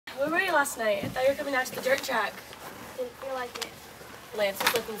Where were you last night? I thought you were coming out to the dirt track. Didn't feel like it. Lance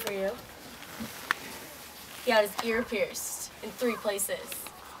was looking for you. He had his ear pierced in 3 places.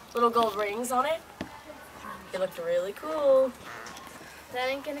 Little gold rings on it. He looked really cool. That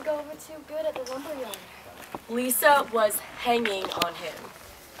ain't gonna go over too good at the lumberyard. Lisa was hanging on him.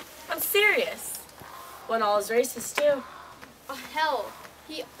 I'm serious. Won all his races too. Oh, hell.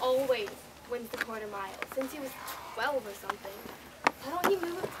 He always wins the quarter mile since he was 12 or something. Why don't he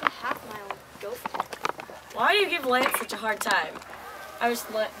move up to the half mile and go for it? Why do you give Lance such a hard time? I wish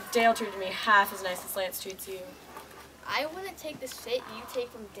Dale treated me half as nice as Lance treats you. I wouldn't take the shit you take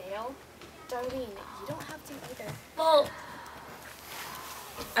from Dale. Darlene, you don't have to either. Well,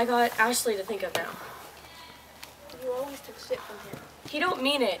 I got Ashley to think of now. You always took shit from him. He don't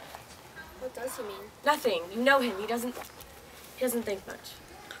mean it. What does he mean? Nothing. You know him. He doesn't think much.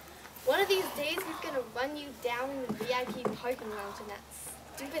 One of these days he's gonna run you down in the VIP parking lounge in that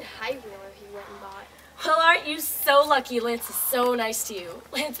stupid high wheeler he went and bought. Well, aren't you so lucky Lance is so nice to you?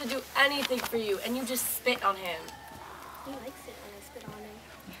 Lance would do anything for you, and you just spit on him. He likes it when I spit on him.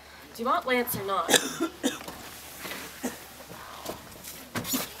 Do you want Lance or not? Do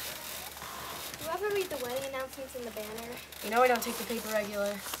you ever read the wedding announcements in the banner? You know I don't take the paper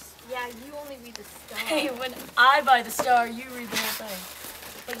regular. Yeah, you only read the Star. Hey, when I buy the Star, you read the whole thing.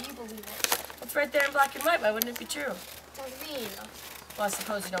 But you believe it. It's right there in black and white. Why wouldn't it be true? Darlene. Well, I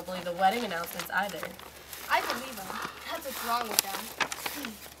suppose you don't believe the wedding announcements either. I believe them. That's what's wrong with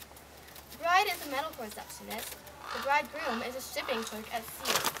them. The bride is a medical receptionist. The bridegroom is a shipping clerk at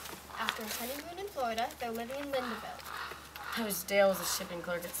Sears. After a honeymoon in Florida, they're living in Lindenville. I wish Dale was a shipping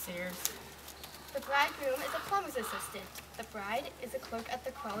clerk at Sears. The bridegroom is a plumber's assistant. The bride is a clerk at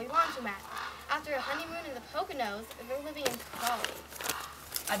the Crawley laundromat. After a honeymoon in the Poconos, they're living in Crawley.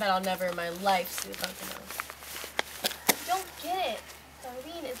 I bet I'll never in my life see the Poconos. You don't get it.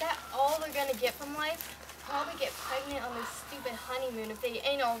 Darlene, is that all they're gonna get from life? Probably get pregnant on their stupid honeymoon if they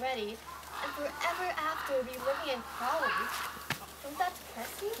ain't already. And forever after be living in Crawley. Don't that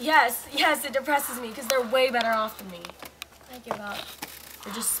depress you? Yes, it depresses me because they're way better off than me. I give up.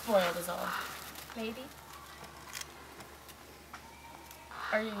 They're just spoiled is all. Maybe.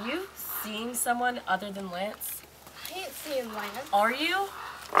 Are you seeing someone other than Lance? I ain't seeing Lance. Are you?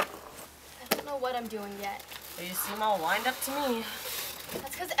 I don't know what I'm doing yet. Well, you seem all lined up to me.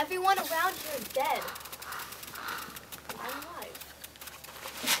 That's because everyone around here is dead.